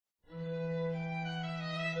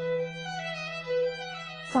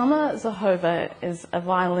Summer Zahova is a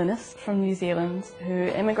violinist from New Zealand who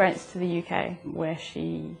immigrates to the UK where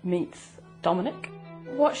she meets Dominik.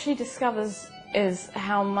 What she discovers is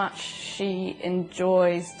how much she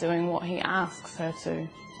enjoys doing what he asks her to.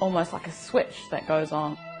 Almost like a switch that goes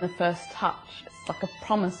on. The first touch, it's like a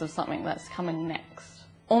promise of something that's coming next.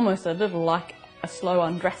 Almost a little like a slow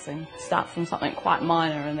undressing. Start from something quite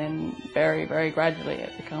minor and then very, very gradually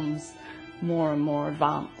it becomes more and more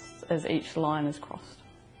advanced as each line is crossed.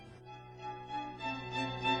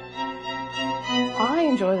 I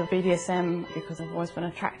enjoy the BDSM because I've always been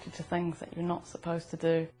attracted to things that you're not supposed to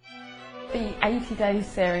do. The 80 Days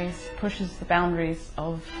series pushes the boundaries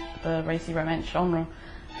of the racy romance genre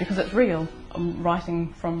because it's real. I'm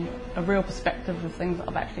writing from a real perspective of things that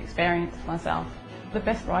I've actually experienced myself. The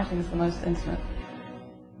best writing is the most intimate.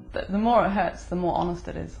 The more it hurts, the more honest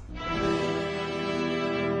it is.